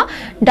কর্মকর্তা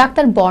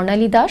ডাক্তার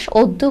বর্ণালী দাস,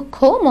 অধ্যক্ষ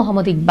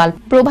মোহাম্মদ ইকবাল,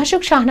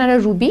 প্রভাষক শাহনারা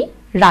রুবি,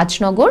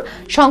 রাজনগর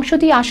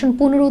সংসদীয় আসন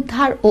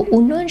পুনরুদ্ধার ও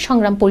উন্নয়ন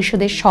সংগ্রাম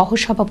পরিষদের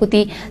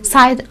সহসভাপতি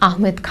সায়েদ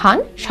আহমেদ খান,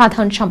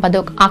 সাধারণ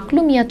সম্পাদক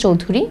আকলু মিয়া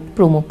চৌধুরী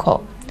প্রমুখ।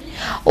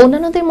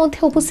 অন্যান্যদের মধ্যে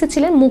উপস্থিত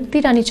ছিলেন মুক্তি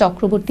রানী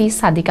চক্রবর্তী,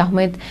 সাদিক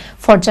আহমেদ,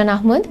 ফরজান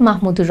আহমেদ,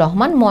 মাহমুদুর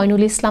রহমান,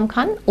 ময়নুল ইসলাম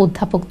খান,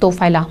 অধ্যাপক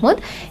তোফায়েল আহমদ,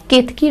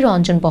 কেতকী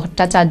রঞ্জন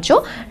ভট্টাচার্য,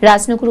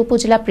 রাজনগর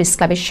উপজেলা প্রেস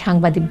ক্লাবের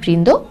সাংবাদিক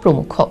বৃন্দ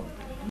প্রমুখ।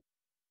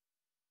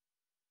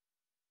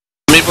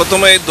 আমি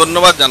প্রথমে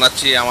ধন্যবাদ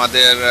জানাচ্ছি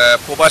আমাদের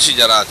প্রবাসী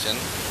যারা আছেন,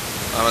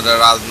 আমাদের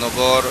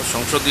রাজনগর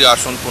সংসদীয়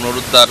আসন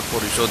পুনরুদ্ধার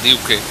পরিষদ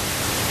ইউকে,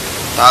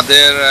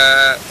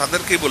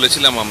 তাদেরকেই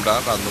বলেছিলাম আমরা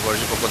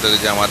রাজনগরের পক্ষ থেকে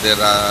যে আমাদের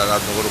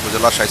রাজনগর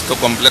উপজেলা স্বাস্থ্য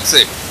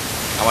কমপ্লেক্সে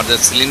আমাদের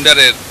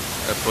সিলিন্ডারের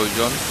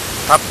প্রয়োজন।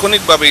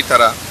 তাৎক্ষণিকভাবেই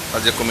তারা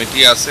যে কমিটি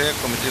আছে,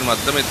 কমিটির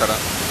মাধ্যমে তারা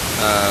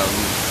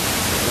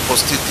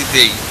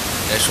উপস্থিতিতেই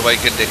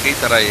সবাইকে ডেকেই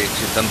তারা এই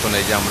সিদ্ধান্ত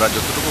নেয় যে আমরা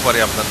যতটুকু পারি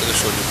আপনাদেরকে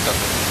সহযোগিতা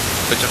করব।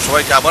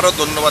 সবাইকে আবারও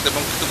ধন্যবাদ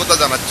এবং কৃতজ্ঞতা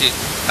জানাচ্ছি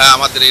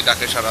আমাদের এই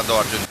ডাকে সাড়া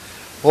দেওয়ার জন্য।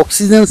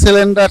 অক্সিজেন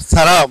সিলিন্ডার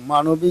ছাড়া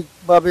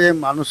মানবিকভাবে,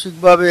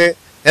 মানসিকভাবে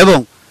এবং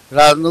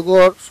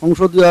রাজনগর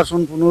সংসদীয়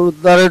আসন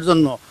পুনরুদ্ধারের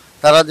জন্য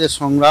তারা যে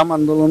সংগ্রাম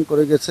আন্দোলন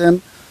করে গেছেন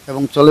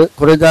এবং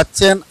করে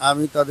যাচ্ছেন,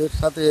 আমি তাদের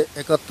সাথে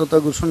একাত্মতা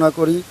ঘোষণা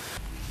করি।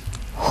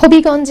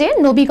 হবিগঞ্জের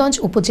নবীগঞ্জ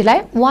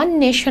উপজেলায় ওয়ান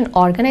নেশন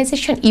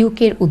অর্গানাইজেশন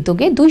ইউকের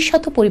উদ্যোগে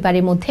 200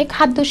 পরিবারের মধ্যে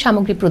খাদ্য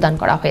সামগ্রী প্রদান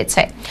করা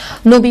হয়েছে।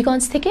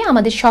 নবীগঞ্জ থেকে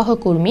আমাদের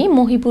সহকর্মী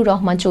মহিবুর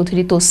রহমান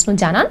চৌধুরী তসনু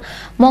জানান,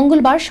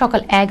 মঙ্গলবার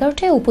সকাল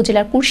 11টায়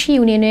উপজেলার কুর্শি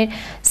ইউনিয়নের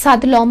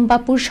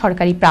সাদলম্বাপুর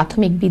সরকারি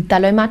প্রাথমিক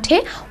বিদ্যালয় মাঠে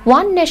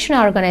ওয়ান নেশন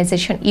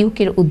অর্গানাইজেশন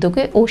ইউকের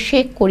উদ্যোগে ও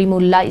শেখ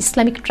করিমুল্লাহ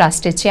ইসলামিক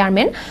ট্রাস্টের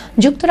চেয়ারম্যান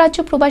যুক্তরাজ্য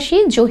প্রবাসী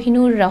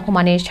জহিনুর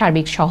রহমানের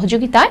সার্বিক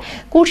সহযোগিতায়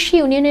কুর্শি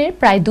ইউনিয়নের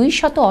প্রায়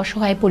 200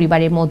 অসহায়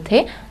পরিবারের মধ্যে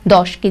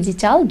 10 কেজি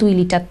চাল, 2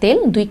 লিটার তেল,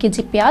 2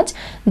 কেজি পেঁয়াজ,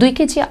 2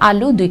 কেজি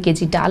আলু, 2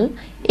 কেজি ডাল,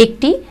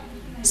 একটি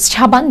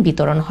সাবান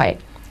বিতরণ হয়।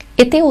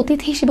 এতে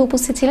অতিথি হিসেবে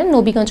উপস্থিত ছিলেন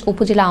নবীগঞ্জ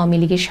উপজেলা আওয়ামী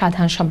লীগের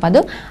সাধারণ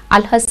সম্পাদক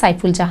আলহাজ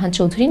সাইফুল জাহান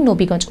চৌধুরী,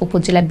 নবীগঞ্জ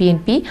উপজেলা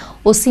বিএনপি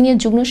ও সিনিয়র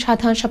যুগ্ম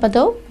সাধারণ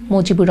সম্পাদক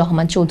Mujibur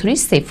Rahman Chowdhury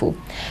Sefu,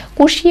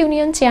 Kurshi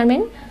union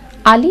chairman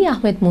Ali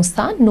Ahmed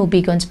মুস্তা,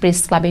 Nabiganj press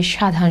ক্লাবের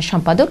সাধারণ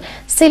সম্পাদক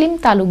সেলিম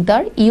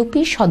তালুকদার,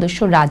 ইউপি সদস্য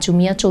রাজু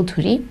মিয়া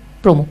চৌধুরী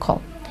প্রমুখ।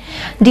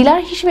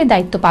 ডিলার হিসেবে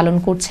দায়িত্ব পালন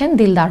করছেন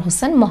দিলদার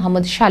হোসেন,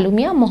 মোহাম্মদ শালু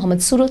মিয়া,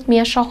 মোহাম্মদ সুরত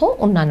মিয়া সহ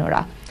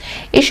অন্যান্যরা।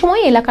 এ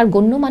সময় এলাকার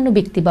গণ্যমান্য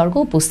ব্যক্তিবর্গ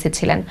উপস্থিত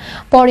ছিলেন।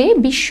 পরে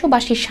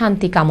বিশ্ববাসীর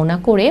শান্তি কামনা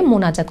করে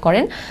মোনাজাত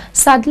করেন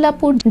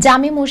সাদলাপুর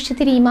জামে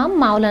মসজিদের ইমাম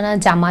মাওলানা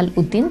জামাল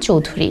উদ্দিন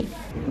চৌধুরী।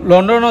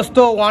 লন্ডনস্থ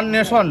ওয়ান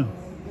নেশন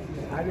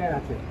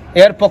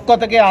এর পক্ষ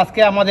থেকে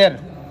আজকে আমাদের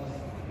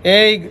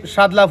এই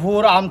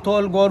সাদলাপুর,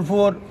 আমতল,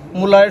 গৌরপুর,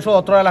 মুল্লাইশ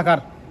অত্র এলাকার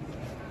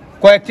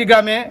কয়েকটি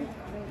গ্রামে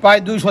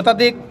প্রায় 2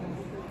 শতাধিক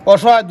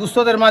অসহায়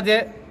দুস্থদের মাঝে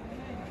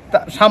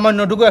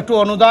সামান্যটুকু একটু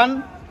অনুদান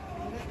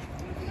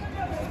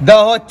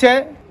দেওয়া হচ্ছে।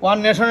 ওয়ান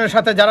নেশনের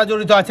সাথে যারা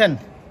জড়িত আছেন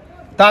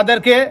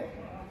তাদেরকে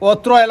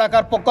অত্র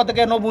এলাকার পক্ষ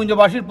থেকে,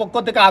 নবীগঞ্জবাসীর পক্ষ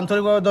থেকে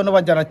আন্তরিকভাবে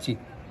ধন্যবাদ জানাচ্ছি।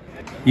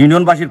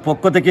 ইউনিয়নবাসীর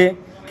পক্ষ থেকে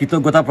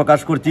কৃতজ্ঞতা প্রকাশ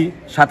করছি।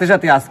 সাথে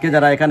সাথে আজকে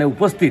যারা এখানে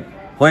উপস্থিত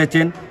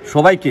হয়েছেন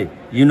সবাইকে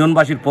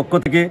ইউনিয়নবাসীর পক্ষ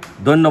থেকে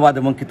ধন্যবাদ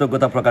এবং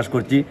কৃতজ্ঞতা প্রকাশ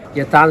করছি।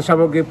 যে ত্রাণ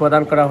সামগ্রী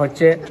প্রদান করা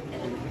হচ্ছে,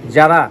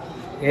 যারা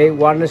এই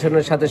ওয়ান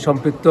নেশনের সাথে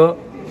সম্পৃক্ত,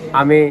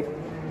 আমি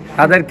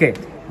তাদেরকে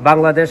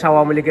বাংলাদেশ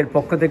আওয়ামী লীগের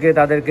পক্ষ থেকে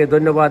তাদেরকে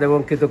ধন্যবাদ এবং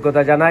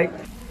কৃতজ্ঞতা জানাই।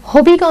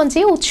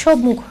 হবিগঞ্জে উৎসব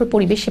মুখর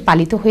পরিবেশে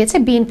পালিত হয়েছে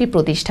বিএনপি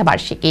প্রতিষ্ঠা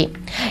বার্ষিকী।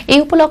 এই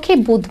উপলক্ষে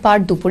বুধবার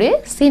দুপুরে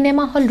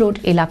সিনেমা হল রোড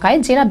এলাকায়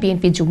জেলা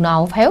বিএনপি যুগ্ম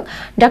আহ্বায়ক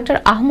ডাক্তার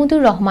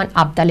আহমদুর রহমান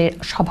আবদালের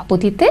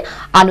সভাপতিত্বে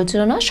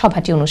আলোচনা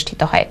সভাটি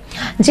অনুষ্ঠিত হয়।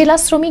 জেলা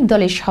শ্রমিক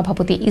দলের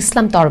সভাপতি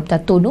ইসলাম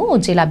তরফদার তনু ও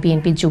জেলা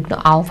বিএনপি যুগ্ম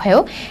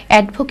আহ্বায়ক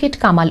অ্যাডভোকেট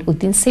কামাল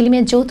উদ্দিন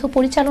সেলিমের যৌথ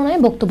পরিচালনায়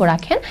বক্তব্য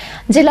রাখেন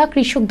জেলা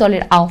কৃষক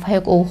দলের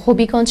আহ্বায়ক ও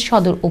হবিগঞ্জ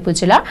সদর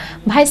উপজেলার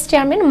ভাইস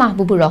চেয়ারম্যান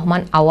মাহবুবুর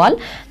রহমান আওয়াল,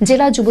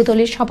 জেলা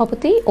যুবদলের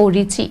সভাপতি ও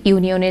রিচি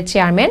ইউনিয়নের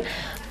চেয়ারম্যান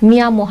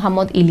মিয়া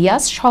মোহাম্মদ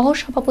ইলিয়াস, সহ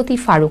সভাপতি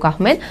ফারুক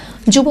আহমেদ,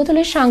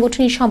 যুবদলের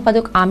সাংগঠনিক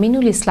সম্পাদক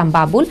আমিনুল ইসলাম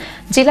বাবুল,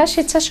 জেলা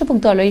স্বেচ্ছাসেবক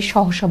দলের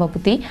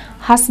সহসভাপতি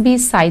হাসবি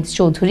সাইদ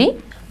চৌধুরী,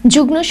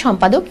 যুগ্ম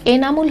সম্পাদক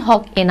এনামুল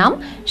হক এনাম,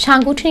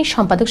 সাংগঠনিক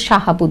সম্পাদক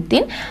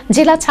শাহাবুদ্দিন,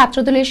 জেলা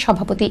ছাত্রদলের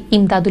সভাপতি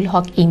ইমদাদুল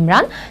হক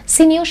ইমরান,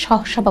 সিনিয়র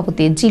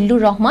সহসভাপতি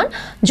জিল্লুর রহমান,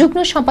 যুগ্ম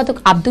সম্পাদক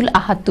আব্দুল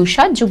আহাদ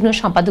তুষার, যুগ্ম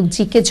সম্পাদক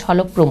জিকে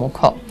ঝলক প্রমুখ।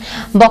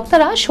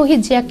 বক্তারা শহীদ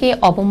জিয়াকে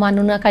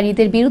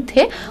অবমাননাকারীদের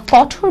বিরুদ্ধে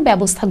কঠোর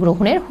ব্যবস্থা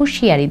গ্রহণের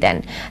হুঁশিয়ারি দেন।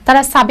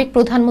 তারা সাবেক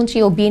প্রধানমন্ত্রী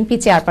ও বিএনপি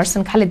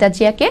চেয়ারপারসন খালেদা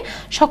জিয়াকে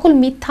সকল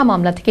মিথ্যা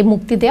মামলা থেকে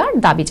মুক্তি দেওয়ার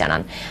দাবি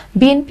জানান।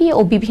 বিএনপি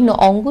ও বিভিন্ন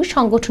অঙ্গ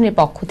সংগঠনের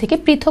পক্ষ থেকে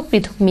পৃথক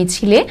পৃথক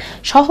মিছিলে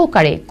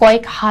সহকারে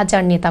কয়েক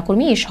হাজার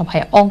নেতাকর্মী এই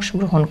সভায়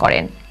অংশগ্রহণ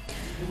করেন।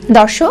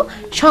 দর্শক,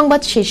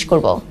 সংবাদ শেষ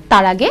করব,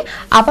 তার আগে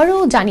আবারও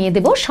জানিয়ে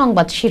দেব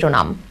সংবাদ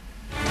শিরোনাম।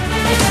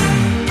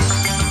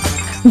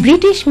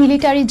 ব্রিটিশ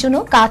মিলিটারির জন্য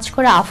কাজ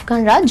করা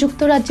আফগানরা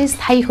যুক্তরাজ্যে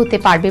স্থায়ী হতে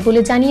পারবে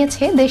বলে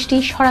জানিয়েছে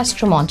দেশটির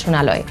স্বরাষ্ট্র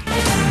মন্ত্রণালয়।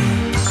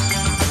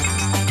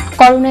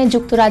 করোনায়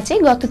যুক্তরাজ্যে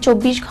গত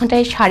 24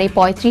 ঘন্টায়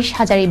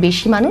 35,500-এর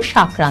বেশি মানুষ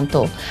আক্রান্ত,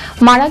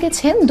 মারা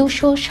গেছেন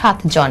 207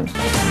 জন।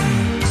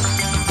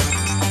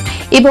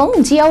 এবং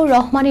জিয়াউর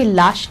রহমানের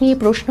লাশ নিয়ে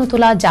প্রশ্ন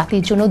তোলা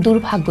জাতির জন্য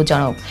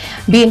দুর্ভাগ্যজনক,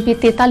 বিএনপির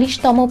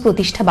 43তম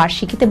প্রতিষ্ঠা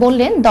বার্ষিকীতে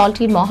বললেন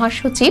দলটির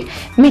মহাসচিব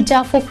মির্জা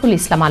ফখরুল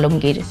ইসলাম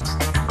আলমগীর।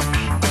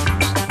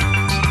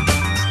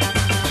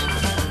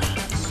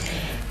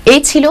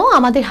 এই ছিল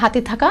আমাদের হাতে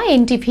থাকা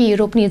এনটিভি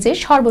ইউরোপ নিউজের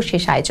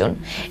সর্বশেষ আয়োজন।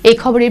 এই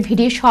খবরের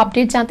ভিডিও সহ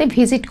আপডেট জানতে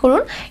ভিজিট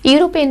করুন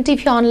ইউরোপ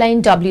এনটিভি অনলাইন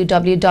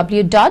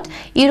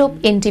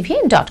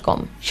www.europentv.com।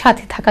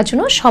 সাথে থাকার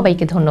জন্য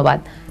সবাইকে ধন্যবাদ।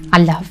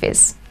 আল্লাহ হাফেজ।